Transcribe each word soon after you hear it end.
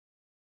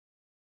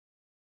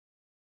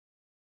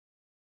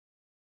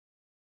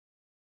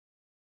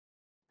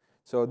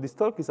So this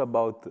talk is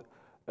about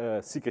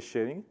secret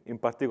sharing, in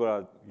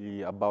particular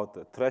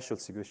about threshold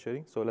secret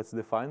sharing. So let's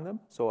define them.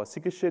 So a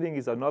secret sharing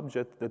is an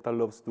object that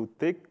allows to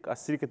take a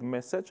secret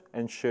message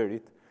and share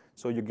it.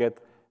 So you get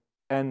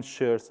n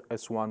shares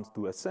S1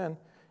 to Sn.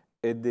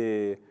 And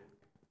the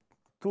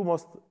two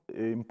most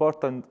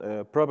important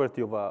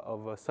properties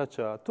of such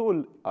a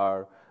tool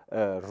are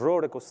row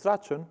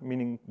reconstruction,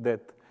 meaning that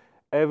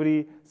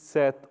every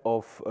set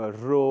of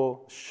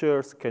row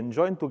shares can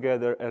join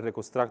together and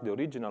reconstruct the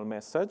original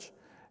message,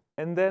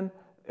 and then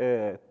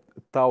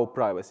tau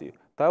privacy.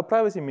 Tau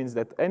privacy means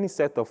that any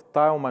set of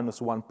tau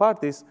minus 1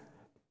 parties,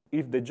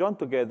 if they join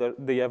together,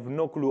 they have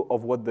no clue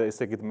of what the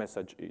secret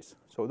message is.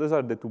 So those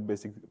are the two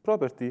basic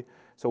properties.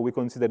 So we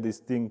consider this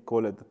thing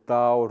called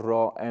tau,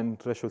 row, and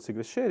threshold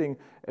secret sharing.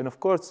 And of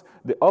course,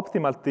 the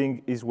optimal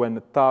thing is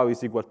when tau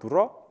is equal to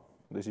row.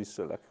 This is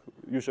like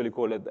usually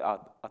called a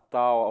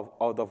tau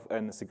out of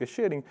n secret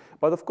sharing.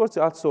 But of course,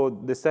 also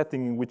the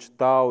setting in which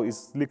tau is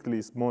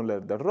slightly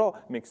smaller than row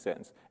makes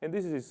sense. And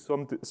this is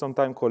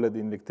sometimes called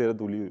in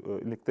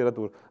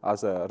literature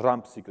as a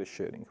ramp secret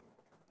sharing.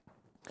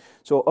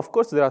 So of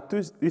course, there are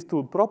these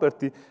two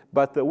properties,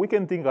 but we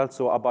can think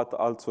also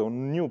about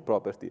new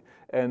property.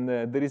 And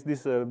there is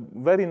this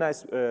very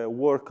nice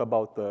work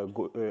about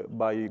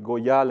by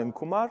Goyal and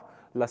Kumar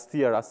last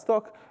year at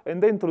Stock,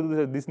 and they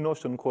introduced this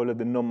notion called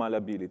the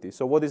non-malleability.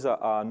 So what is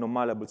a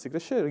non-malleable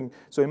secret sharing?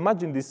 So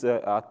imagine this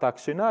attack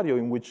scenario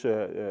in which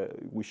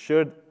we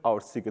shared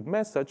our secret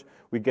message,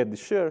 we get the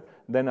share,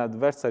 then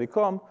adversary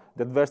come,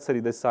 the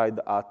adversary decide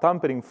a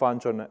tampering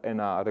function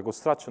and a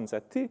reconstruction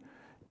set T,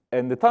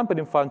 and the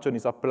tampering function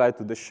is applied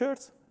to the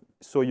shares,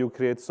 so you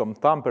create some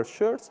tamper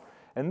shares,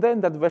 and then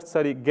the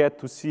adversary get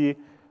to see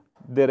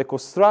the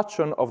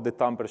reconstruction of the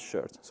tampered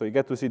shares. So you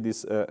get to see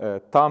this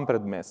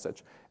tampered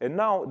message. And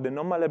now the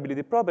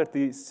non-malleability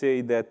properties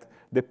say that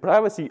the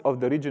privacy of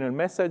the original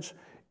message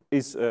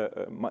is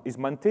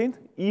maintained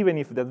even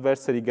if the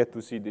adversary get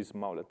to see this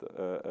mallet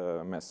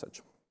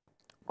message.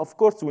 Of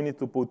course, we need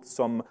to put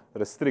some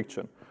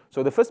restriction.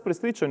 So the first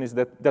restriction is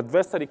that the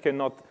adversary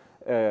cannot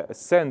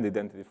send the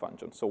identity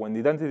function. So when the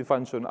identity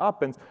function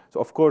happens,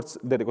 so of course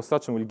the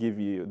reconstruction will give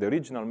you the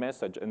original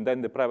message, and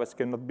then the privacy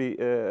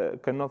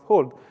cannot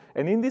hold.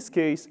 And in this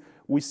case,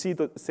 we say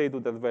to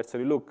the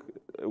adversary, look,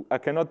 I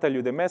cannot tell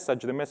you the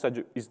message. The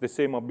message is the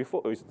same as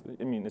before.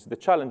 It's the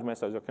challenge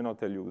message. I cannot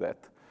tell you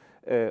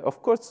that.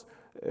 Of course,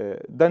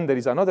 then there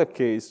is another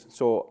case.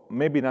 So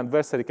maybe an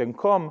adversary can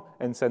come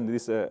and send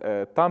this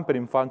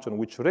tampering function,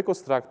 which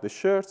reconstruct the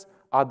shares,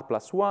 add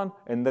 +1,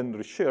 and then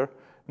reshare.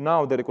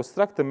 Now the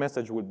reconstructed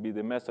message would be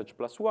the message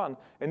 +1,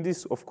 and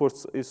this, of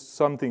course, is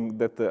something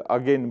that,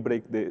 again,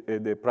 breaks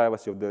the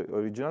privacy of the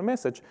original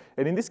message.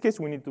 And in this case,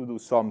 we need to do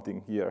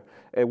something here.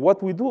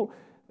 What we do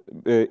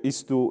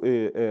is to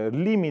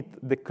limit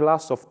the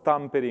class of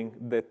tampering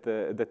that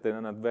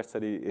an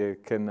adversary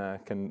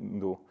can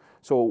do.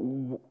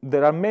 So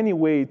there are many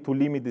ways to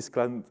limit this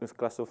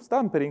class of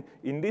tampering.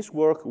 In this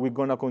work, we're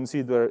going to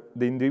consider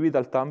the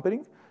individual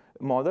tampering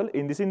model.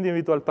 In this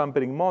individual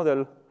tampering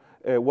model,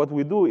 what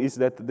we do is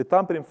that the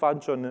tampering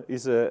function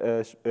is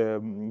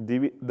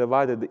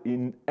divided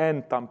in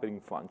n tampering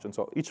functions.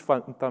 So each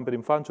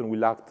tampering function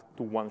will act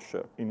to one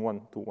share,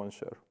 to one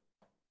share.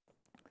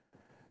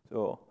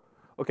 So,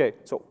 okay,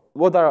 so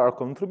what are our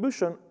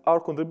contributions? Our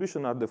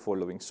contributions are the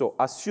following. So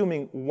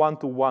assuming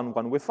one-to-one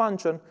one-way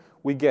function,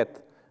 we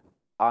get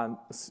a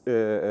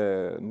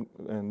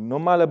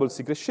non-malleable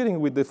secret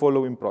sharing with the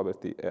following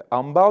property.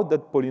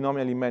 Unbounded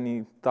polynomially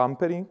many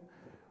tampering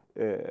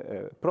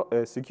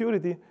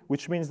security,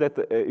 which means that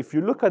if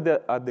you look at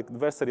the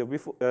adversary of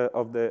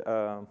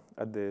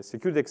the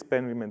security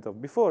experiment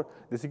of before,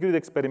 the security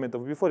experiment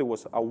of before, it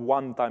was a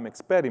one-time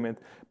experiment.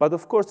 But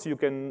of course, you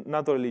can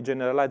naturally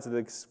generalize the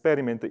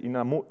experiment in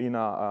a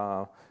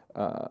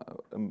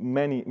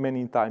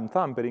many-time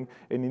tampering.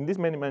 And in this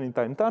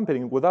many-time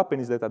tampering, what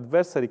happens is that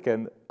adversary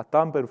can a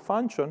tamper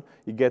function,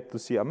 he gets to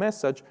see a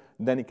message,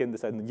 then he can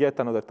decide yet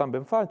another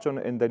tamper function,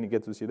 and then he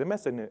gets to see the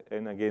message,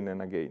 and again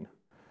and again.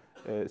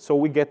 So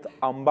we get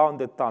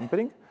unbounded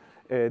tampering.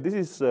 This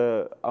is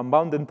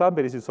unbounded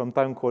tampering is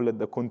sometimes called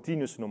the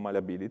continuous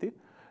non-malleability.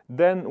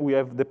 Then we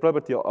have the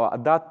property of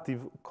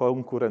adaptive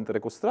concurrent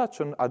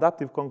reconstruction.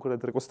 Adaptive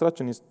concurrent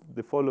reconstruction is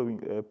the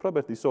following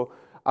property. So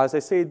as I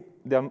said,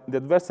 the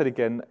adversary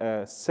can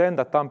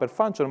send a tamper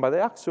function, but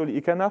actually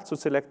it can also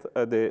select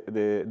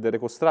the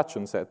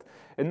reconstruction set.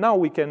 And now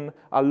we can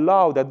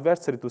allow the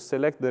adversary to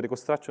select the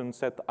reconstruction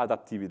set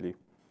adaptively.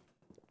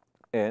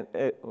 And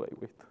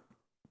wait.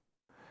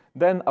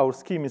 Then our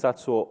scheme is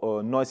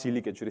also noisy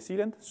leakage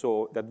resilient,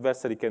 so the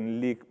adversary can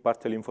leak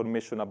partial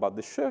information about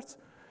the shares.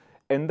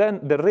 And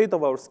then the rate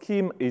of our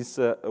scheme is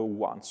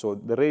 1. So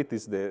the rate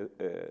is the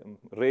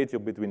ratio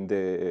between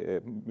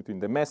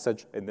the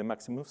message and the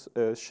maximum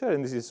share,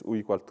 and this is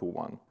equal to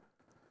 1.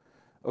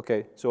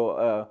 Okay,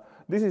 so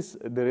this is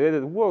the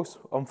related works.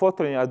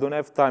 Unfortunately, I don't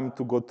have time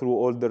to go through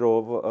all the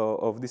row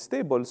of this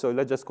table, so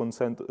let's just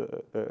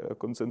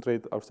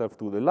concentrate ourselves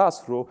to the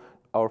last row,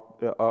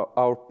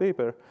 our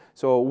paper.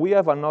 So we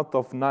have a lot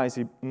of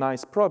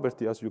nice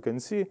property, as you can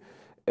see.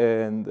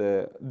 And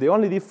the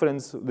only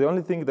difference, the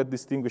only thing that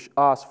distinguishes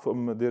us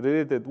from the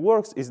related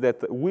works is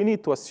that we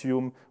need to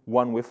assume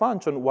one-way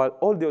function, while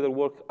all the other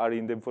work are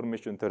in the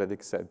information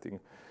theoretic setting.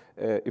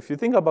 If you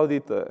think about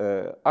it,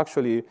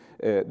 actually,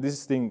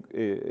 this thing,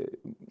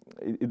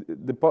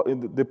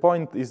 the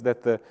point is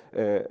that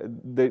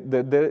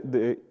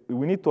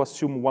we need to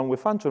assume one-way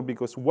function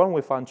because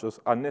one-way functions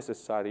are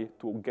necessary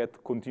to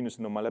get continuous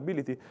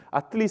non-malleability.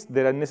 At least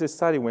they are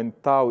necessary when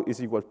tau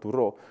is equal to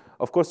rho.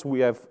 Of course, we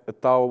have a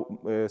tau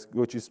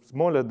which is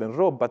smaller than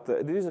rho, but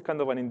this is a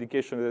kind of an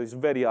indication that it's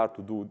very hard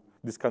to do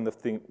this kind of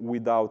thing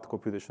without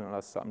computational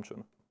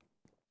assumption.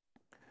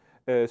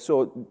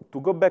 So to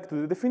go back to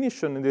the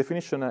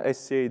definition I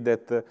say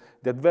that the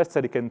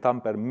adversary can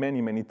tamper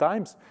many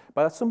times,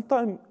 but at some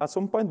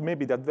point,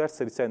 maybe the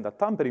adversary sends a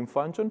tampering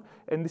function,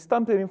 and this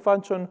tampering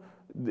function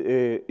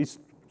is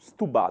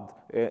too bad,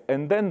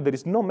 and then there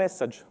is no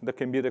message that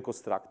can be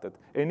reconstructed.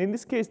 And in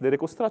this case, the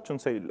reconstruction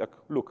say, like,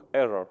 look,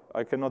 error.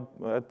 I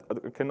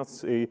cannot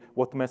say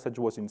what message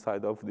was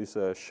inside of these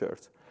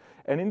shares.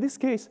 And in this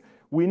case,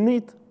 we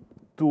need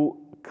to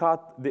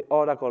cut the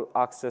oracle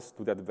access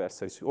to the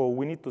adversary, or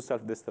we need to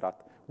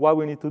self-destruct. Why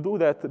we need to do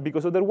that?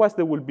 Because otherwise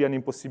there will be an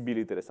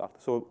impossibility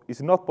result. So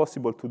it's not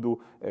possible to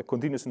do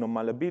continuous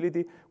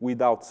non-malleability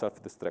without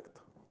self-destruct.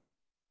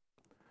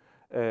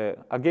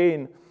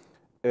 Again,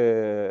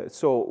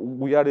 so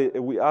we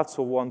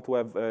also want to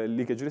have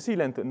leakage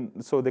resilient. And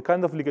so the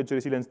kind of leakage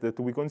resilience that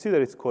we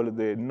consider is called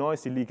the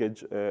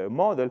noisy-leakage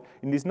model.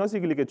 In this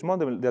noisy-leakage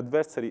model, the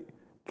adversary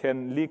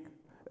can leak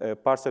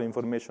partial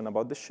information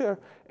about the share,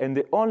 and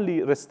the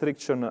only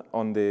restriction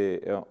on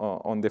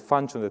the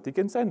function that it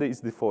can send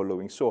is the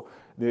following. So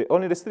the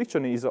only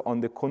restriction is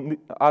on the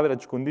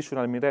average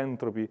conditional mean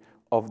entropy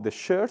of the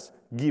shares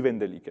given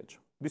the leakage.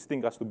 This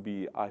thing has to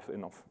be high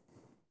enough.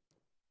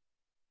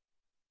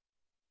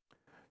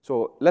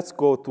 So let's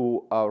go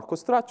to our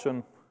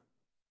construction.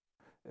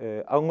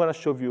 I'm going to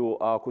show you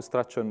our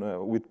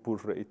construction with pull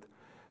rate.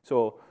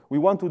 So we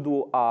want to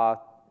do a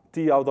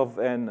T out of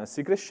n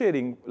secret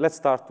sharing. Let's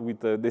start with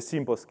the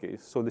simplest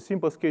case. So the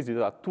simplest case is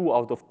a 2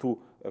 out of 2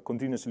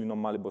 continuously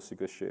non-malleable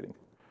secret sharing.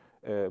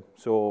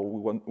 So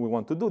we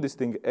want to do this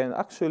thing, and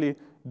actually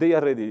they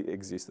already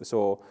exist.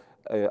 So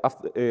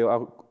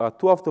a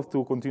 2 out of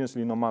 2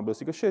 continuously non-malleable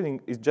secret sharing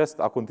is just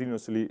a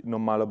continuously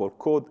non-malleable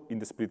code in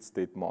the split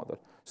state model.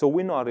 So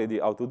we know already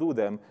how to do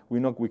them. We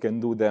know we can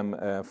do them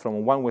from a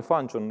one-way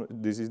function.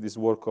 This is this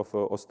work of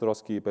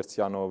Ostrowski,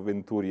 Persiano,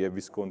 Venturi, and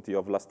Visconti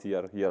of last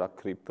year here at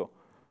Crypto.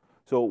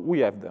 So we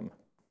have them.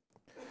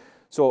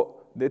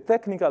 So the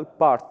technical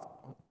part,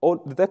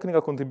 the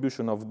technical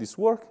contribution of this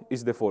work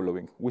is the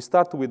following. We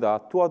start with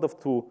a 2 out of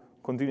 2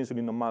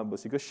 continuously non-malleable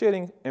secret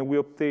sharing, and we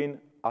obtain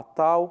a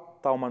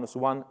tau minus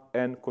 1,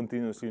 and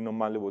continuously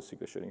non-malleable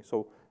secret sharing.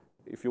 So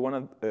if you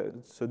want to,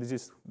 so this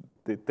is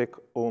the take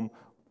home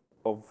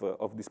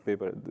of this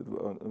paper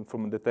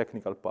from the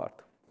technical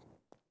part.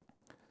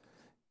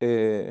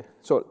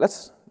 So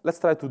let's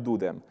try to do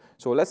them.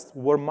 So let's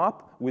warm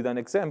up with an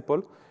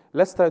example.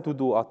 Let's try to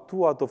do a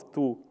 2 out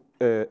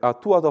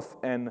of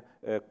n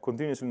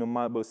continuously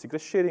non-malleable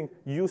secret sharing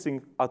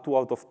using a 2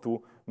 out of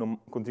 2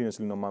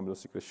 continuously non-malleable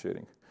secret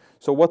sharing.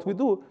 So what we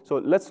do, so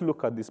let's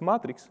look at this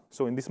matrix.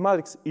 So in this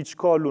matrix, each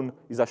column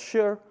is a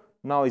share.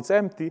 Now it's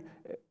empty,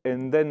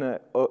 and then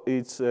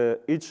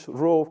each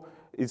row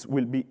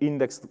will be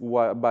indexed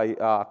by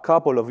a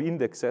couple of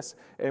indexes,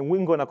 and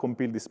we're going to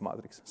compile this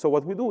matrix. So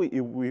what we do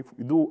is we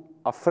do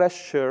a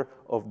fresh share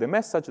of the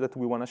message that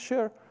we want to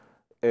share,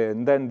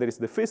 and then there is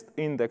the first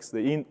index.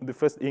 The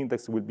first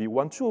index will be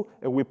 1, 2,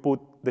 and we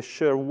put the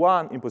share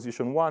 1 in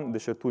position 1, the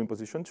share 2 in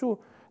position 2.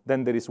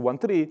 Then there is 1,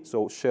 3,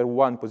 so share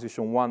 1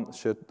 position 1,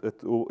 share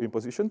 2 in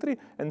position 3,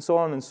 and so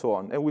on and so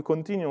on. And we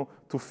continue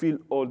to fill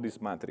all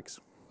this matrix.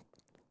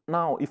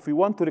 Now, if we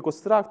want to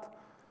reconstruct,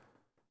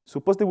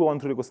 suppose that we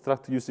want to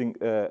reconstruct using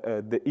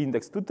the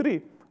index 2,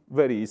 3,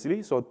 very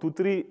easily. So 2,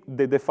 3,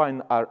 they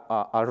define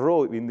a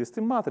row in this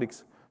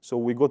matrix. So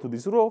we go to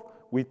this row,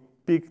 we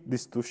pick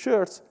these 2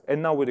 shares,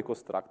 and now we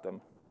reconstruct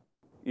them.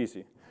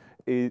 Easy.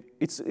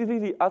 It's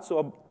really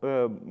also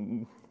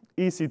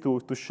easy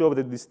to show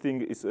that this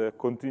thing is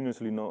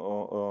continuously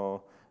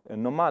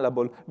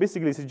non-malleable.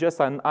 Basically, it's just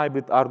an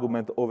hybrid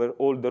argument over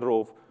all the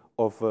rows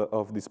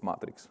of this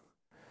matrix.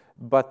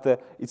 But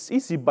it's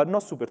easy, but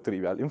not super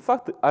trivial. In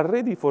fact,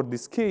 already for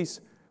this case,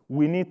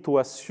 we need to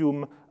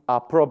assume a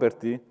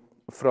property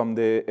from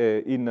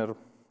the inner.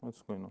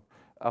 What's going on?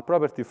 A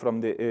property from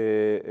the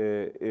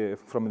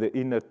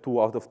inner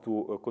 2 out of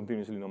 2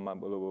 continuously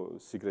non-malleable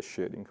secret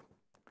sharing.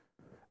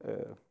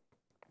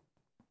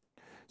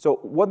 So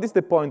what is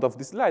the point of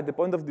this slide? The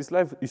point of this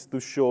slide is to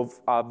show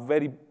a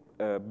very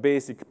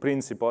basic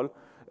principle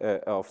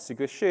of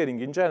secret sharing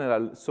in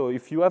general. So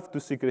if you have 2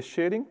 secret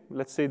sharing,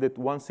 let's say that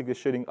one secret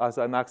sharing has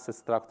an access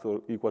structure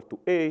equal to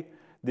A,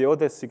 The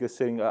other secret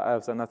sharing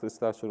has another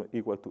structure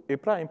equal to A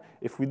prime.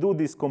 If we do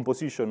this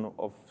composition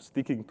of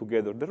sticking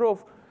together the row,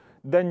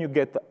 then you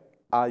get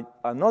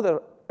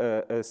another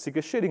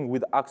secret sharing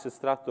with access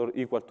structure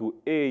equal to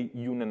A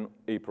union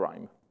A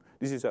prime.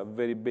 This is a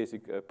very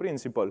basic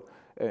principle,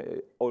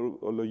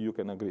 although you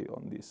can agree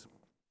on this.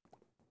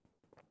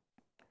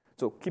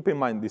 So keep in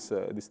mind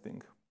this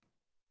thing.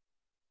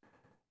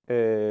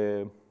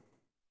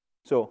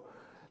 So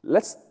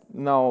let's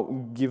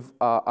now give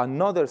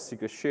another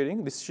secret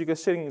sharing. This secret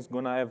sharing is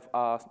going to have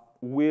a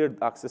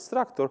weird access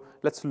structure.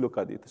 Let's look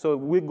at it. So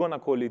we're going to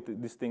call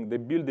it this thing the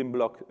building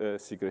block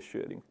secret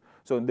sharing.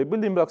 So the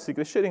building block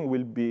secret sharing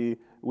will be,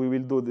 we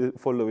will do the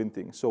following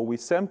thing. So we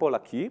sample a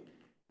key,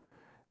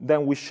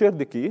 then we share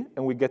the key,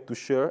 and we get to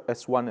share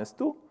S1,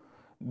 S2.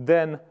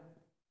 Then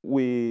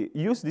we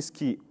use this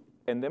key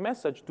and the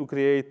message to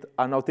create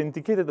an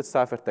authenticated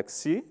ciphertext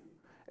C,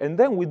 and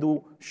then we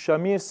do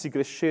Shamir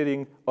secret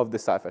sharing of the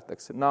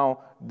ciphertext. Now,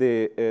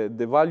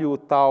 the value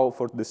tau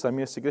for the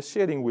Shamir secret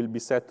sharing will be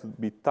set to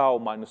be tau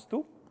minus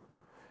 2.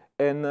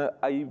 And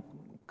I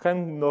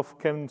kind of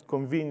can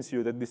convince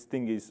you that this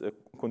thing is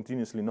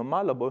continuously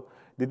non-malleable.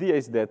 The idea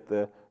is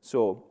that,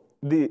 so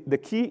the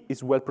key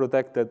is well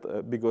protected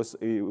because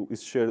it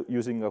is shared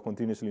using a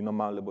continuously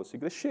non-malleable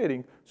secret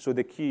sharing. So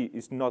the key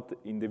is not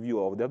in the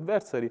view of the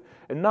adversary.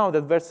 And now the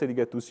adversary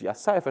gets to see a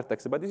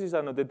ciphertext, but this is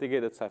an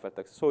authenticated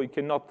ciphertext. So it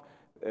cannot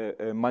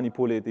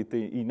manipulate it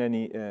in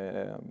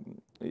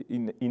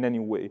any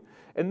way.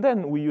 And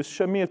then we use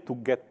Shamir to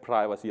get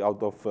privacy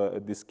out of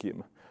this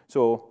scheme.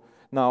 So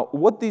now,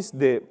 what is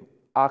the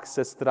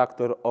access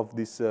structure of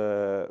this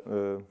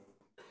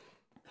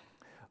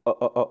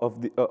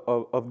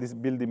of this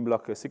building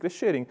block secret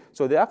sharing?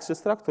 So the access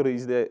structure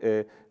is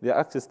the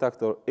access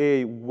structure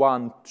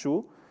A1,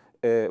 2,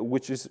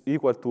 which is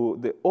equal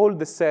to all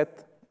the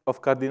set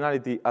of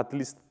cardinality at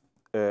least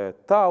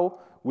tau,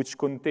 which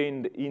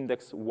contain the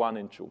index 1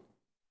 and 2.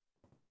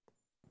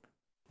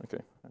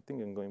 Okay, I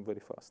think I'm going very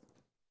fast.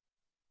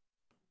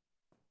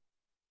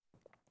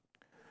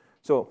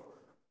 So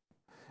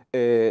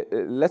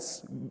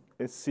let's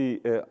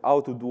see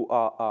how to do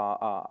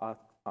a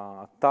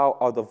tau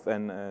out of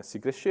n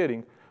secret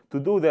sharing. To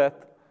do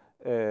that,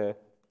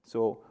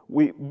 so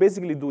we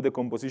basically do the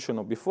composition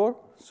of before.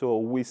 So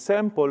we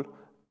sample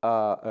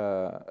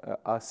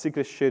a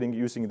secret sharing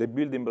using the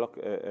building block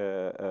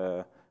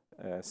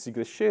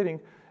secret sharing.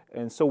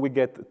 And so we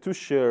get 2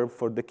 shares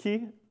for the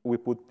key. We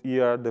put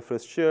here the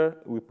first share.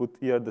 We put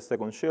here the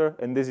second share.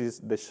 And this is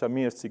the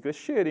Shamir secret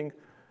sharing.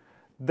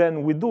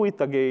 Then we do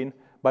it again.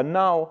 But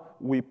now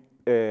we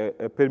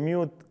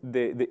permute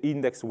the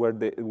index where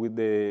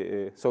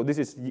so this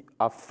is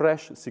a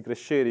fresh secret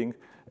sharing.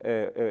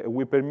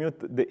 We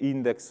permute the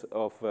index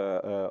of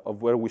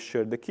where we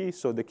share the key.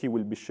 So the key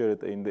will be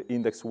shared in the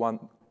index 1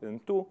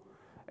 and 2.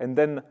 And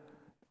then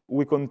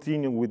we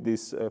continue with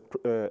this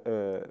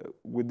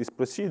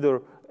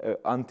procedure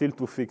until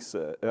to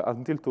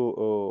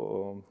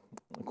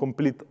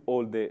complete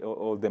all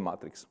the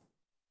matrix.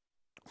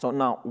 So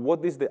now,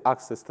 what is the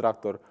access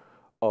structure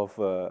of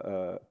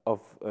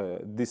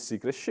this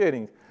secret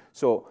sharing?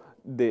 So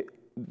the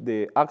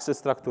access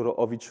structure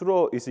of each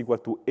row is equal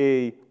to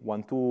A,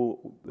 1,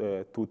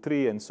 2, 2,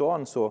 3, and so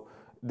on. So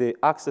the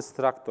access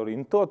structure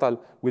in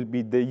total will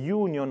be the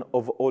union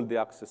of all the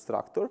access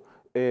structure.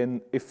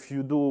 And if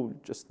you do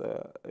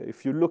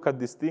if you look at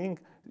this thing,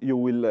 you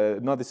will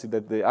notice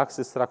that the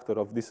access structure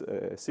of this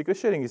secret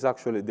sharing is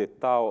actually the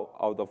tau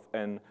out of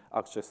n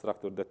access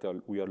structure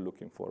that we are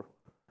looking for.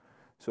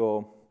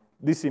 So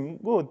this seems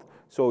good.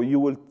 So you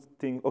will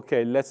think,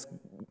 OK, let's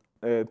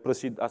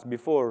proceed as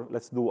before.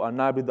 Let's do an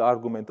hybrid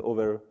argument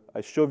over. I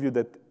showed you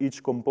that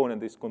each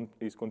component is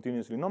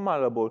continuously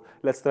non-malleable.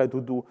 Let's try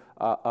to do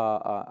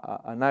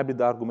an hybrid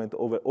argument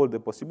over all the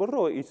possible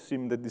rows. It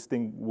seems that this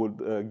thing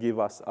would give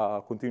us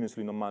a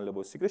continuously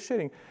non-malleable secret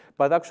sharing.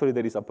 But actually,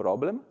 there is a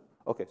problem.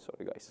 OK,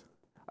 sorry, guys.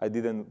 I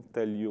didn't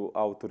tell you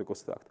how to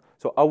reconstruct.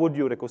 So how would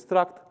you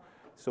reconstruct?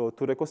 So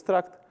to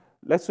reconstruct,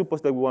 let's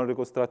suppose that we want to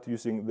reconstruct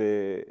using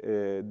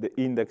the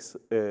index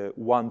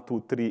 1,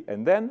 2, 3,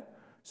 and then.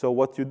 So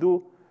what you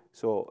do,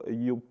 so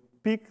you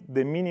pick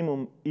the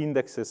minimum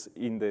indexes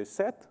in the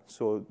set.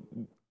 So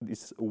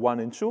this 1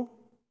 and 2.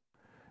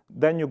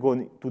 Then you go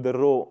to the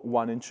row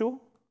 1 and 2.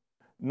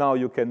 Now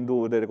you can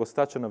do the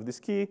reconstruction of this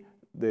key,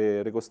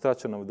 the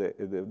reconstruction of the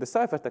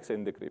ciphertext,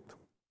 and decrypt.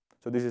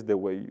 So this is the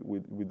way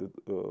we do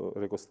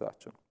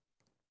reconstruction.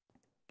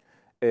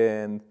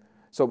 And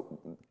so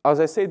as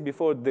I said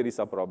before, there is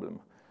a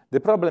problem. The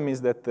problem is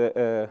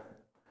that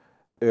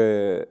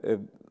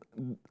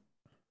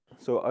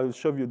so I'll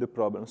show you the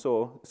problem.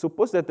 So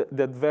suppose that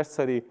the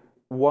adversary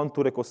wants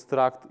to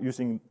reconstruct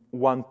using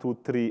 1, 2,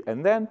 3,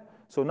 and then.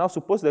 So now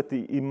suppose that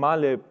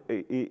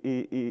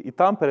he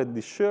tampered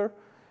this share,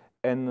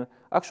 and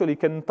actually he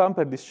can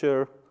tamper this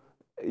share.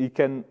 He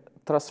can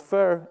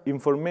transfer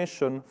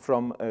information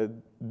from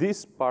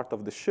this part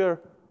of the share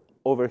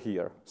over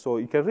here. So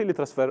it can really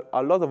transfer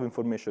a lot of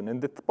information.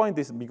 And the point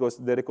is because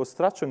the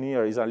reconstruction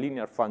here is a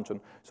linear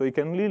function. So you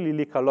can really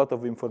leak a lot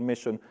of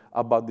information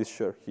about this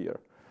share here.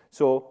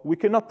 So we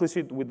cannot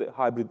proceed with the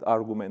hybrid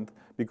argument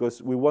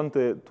because we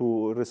wanted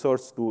to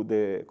resort to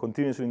the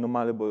continuously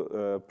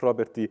non-malleable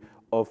property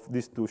of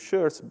these two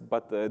shares,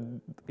 but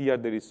here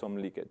there is some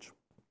leakage.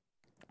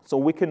 So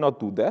we cannot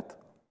do that.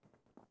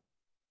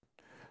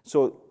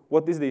 So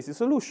what is the easy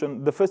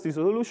solution? The first easy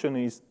solution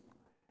is,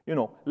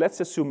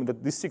 let's assume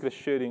that this secret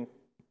sharing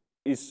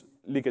is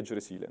leakage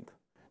resilient.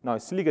 Now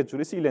it's leakage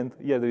resilient,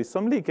 here there is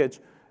some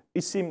leakage.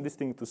 It seems this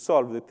thing to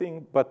solve the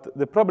thing, but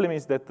the problem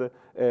is that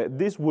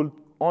this will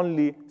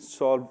only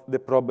solve the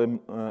problem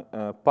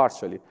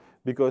partially,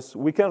 because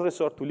we can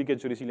resort to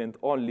leakage resilient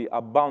only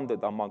a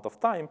bounded amount of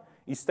time.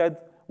 Instead,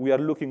 we are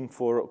looking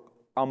for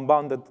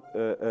unbounded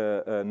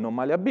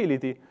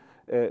non-malleability,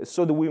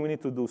 so that we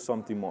need to do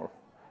something more.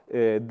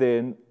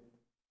 The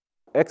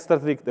extra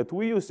trick that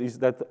we use is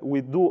that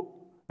we do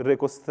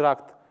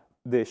reconstruct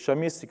the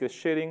Shamir secret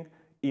sharing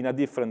in a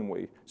different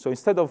way. So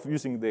instead of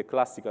using the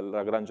classical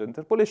Lagrangian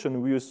interpolation,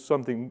 we use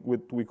something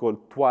we call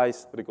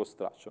twice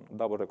reconstruction,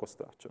 double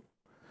reconstruction.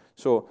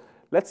 So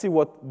let's see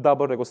what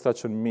double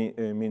reconstruction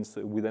means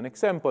with an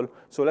example.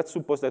 So let's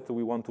suppose that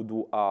we want to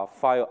do a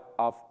 5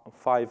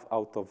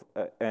 out of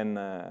n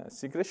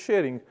secret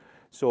sharing.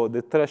 So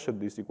the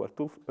threshold is equal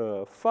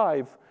to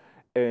 5.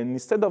 And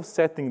instead of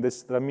setting the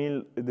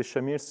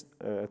Shamir's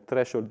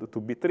threshold to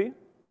be 3,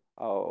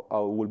 how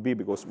it will be,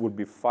 because it will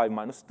be 5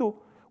 minus 2,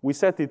 we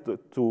set it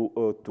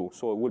to 2,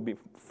 so it will be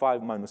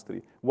 5 minus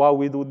 3. Why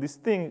we do this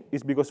thing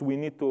is because we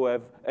need to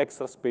have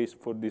extra space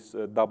for this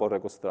double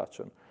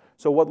reconstruction.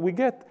 So what we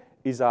get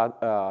is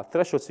a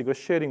threshold secret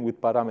sharing with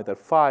parameter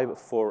 5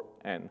 for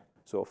n.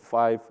 So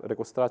 5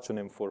 reconstruction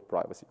and 4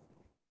 privacy.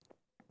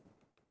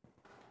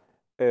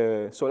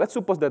 So let's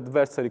suppose that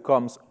adversary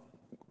comes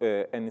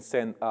and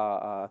send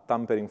a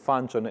tampering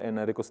function and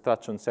a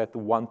reconstruction set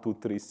 1, 2,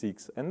 3,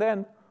 6. And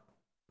then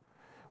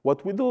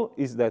what we do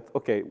is that,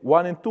 OK,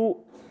 1 and 2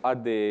 are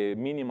the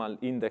minimal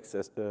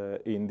indexes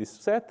in this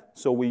set.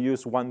 So we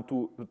use 1,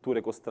 2 to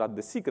reconstruct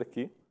the secret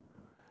key.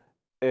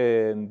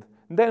 And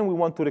then we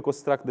want to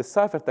reconstruct the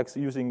ciphertext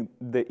using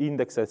the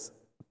indexes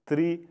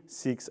 3,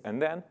 6,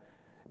 and then.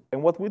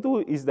 And what we do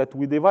is that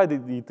we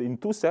divided it in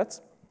 2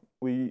 sets.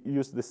 We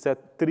use the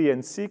set 3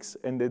 and 6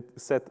 and the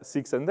set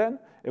 6 and then,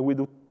 and we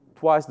do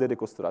twice the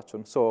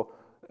reconstruction. So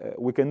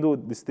we can do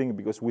this thing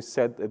because we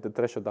set the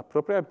threshold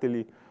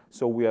appropriately.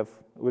 So we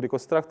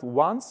reconstruct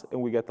once,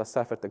 and we get a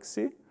ciphertext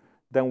C.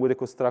 Then we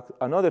reconstruct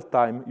another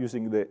time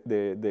using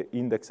the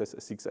indexes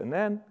 6 and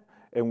n,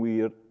 and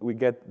we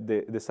get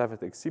the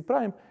ciphertext C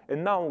prime.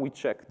 And now we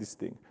check this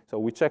thing. So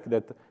we check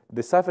that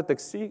the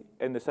ciphertext C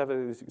and the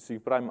ciphertext C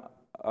prime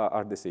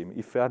are the same.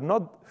 If they are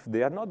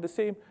not the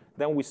same,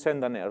 then we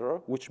send an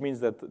error, which means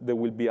that there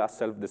will be a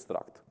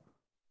self-destruct.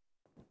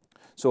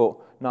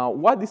 So now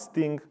why this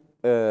thing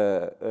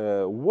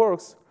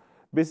works,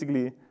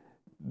 basically,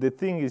 the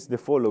thing is the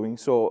following.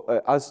 So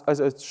as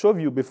I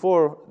showed you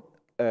before,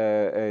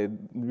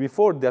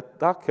 the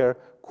attacker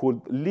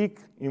could leak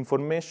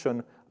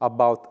information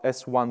about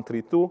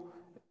S132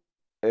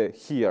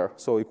 here.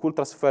 So it could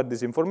transfer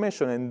this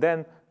information, and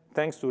then,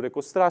 thanks to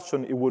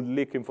reconstruction, it would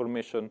leak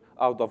information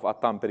out of a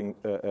tampering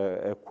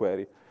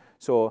query.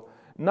 So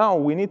now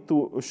we need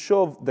to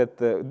show that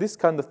this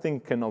kind of thing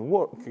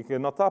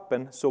cannot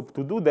happen. So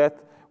to do that,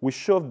 we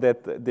show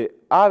that the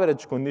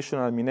average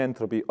conditional mean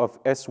entropy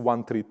of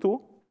S132,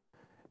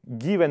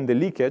 given the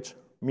leakage,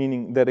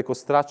 meaning the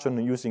reconstruction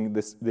using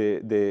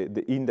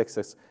the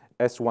indexes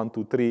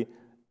S123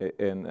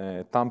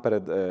 and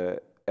tampered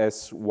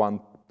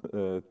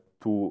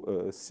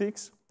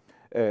S126,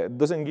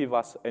 doesn't give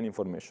us any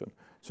information.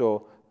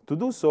 So to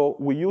do so,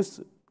 we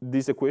use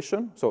this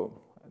equation. So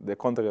the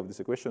contrary of this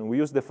equation, we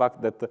use the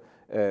fact that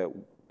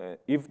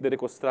if the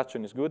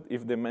reconstruction is good,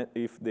 if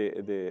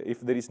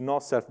there is no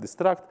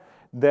self-destruct,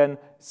 then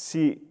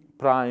C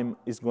prime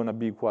is going to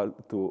be equal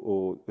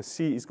to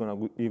C is going to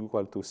be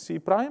equal to C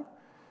prime.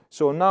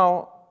 So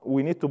now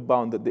we need to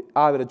bound the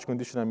average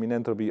conditional mean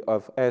entropy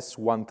of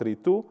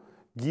S132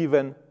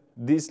 given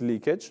this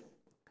leakage.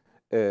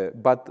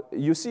 But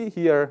you see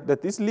here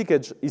that this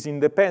leakage is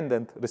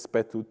independent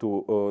respect to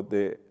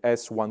the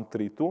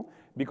S132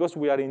 because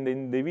we are in the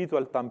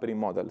individual tampering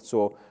model.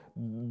 So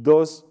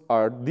those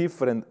are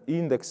different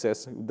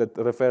indexes that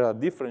refer to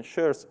different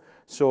shares.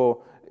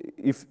 So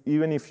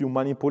even if you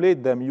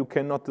manipulate them, you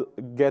cannot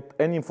get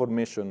any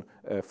information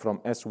from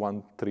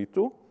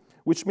S132,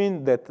 which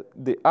means that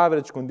the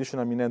average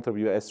conditional mean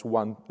entropy of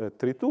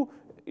S132,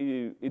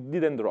 it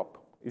didn't drop.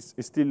 It's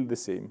still the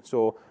same.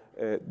 So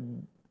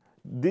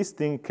this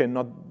thing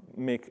cannot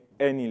make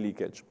any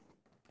leakage.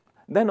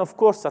 Then, of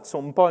course, at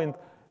some point,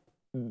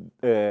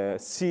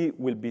 C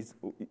will be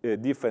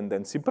different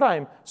than C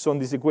prime, so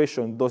this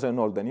equation doesn't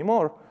hold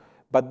anymore.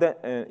 But then,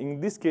 in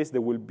this case,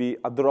 there will be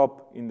a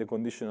drop in the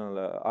conditional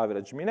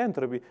average mean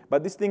entropy,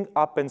 but this thing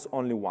happens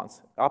only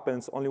once.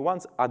 Happens only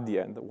once at the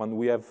end, when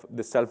we have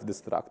the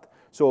self-destruct.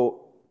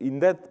 So in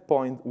that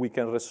point, we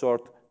can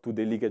resort to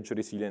the leakage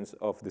resilience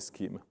of the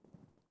scheme.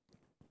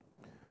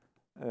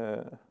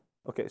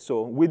 OK,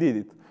 so we did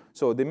it.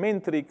 So the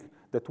main trick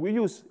that we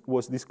used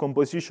was this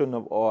composition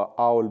of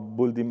our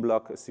building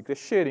block secret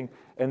sharing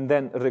and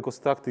then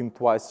reconstructing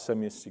twice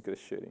semi-secret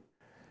sharing.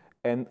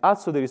 And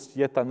also there is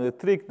yet another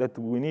trick that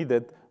we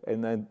needed,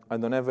 and I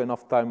don't have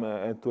enough time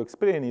to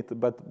explain it,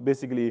 but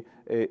basically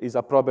is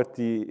a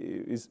property,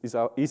 is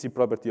an easy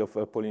property of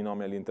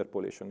polynomial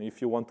interpolation.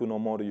 If you want to know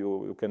more,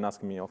 you can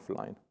ask me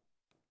offline.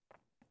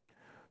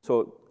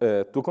 So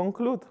to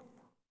conclude,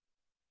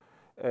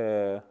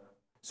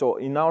 so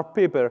in our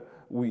paper,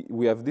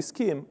 we have this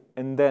scheme,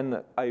 and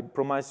then I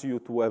promise you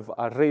to have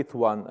a rate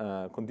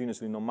 1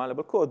 continuously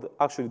non-malleable code.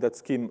 Actually, that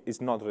scheme is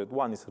not rate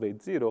 1, it's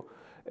rate 0.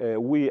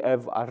 We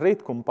have a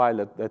rate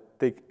compiler that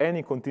takes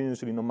any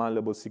continuously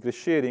non-malleable secret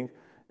sharing,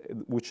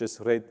 which is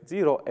rate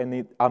 0, and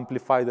it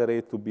amplifies the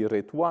rate to be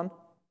rate 1.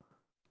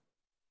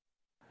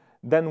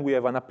 Then we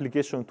have an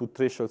application to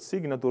threshold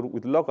signature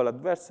with local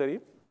adversary.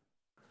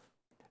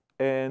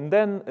 And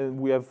then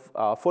we have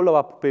a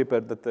follow-up paper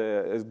that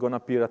is going to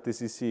appear at the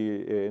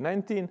CC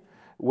 19,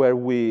 where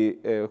we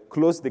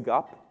close the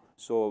gap,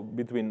 so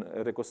between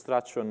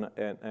reconstruction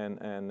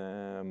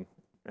and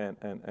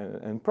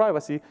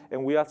privacy,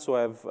 and we also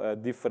have a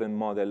different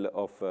model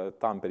of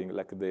tampering,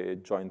 like the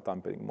joint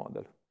tampering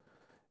model.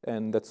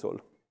 And that's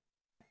all.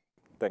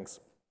 Thanks.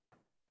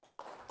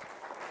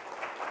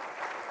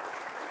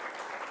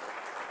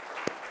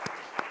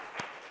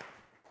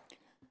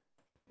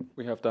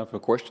 We have time for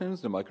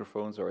questions. The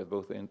microphones are at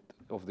both ends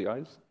of the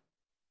aisles.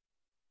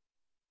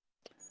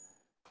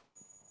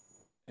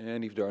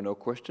 And if there are no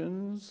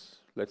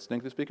questions, let's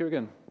thank the speaker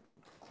again.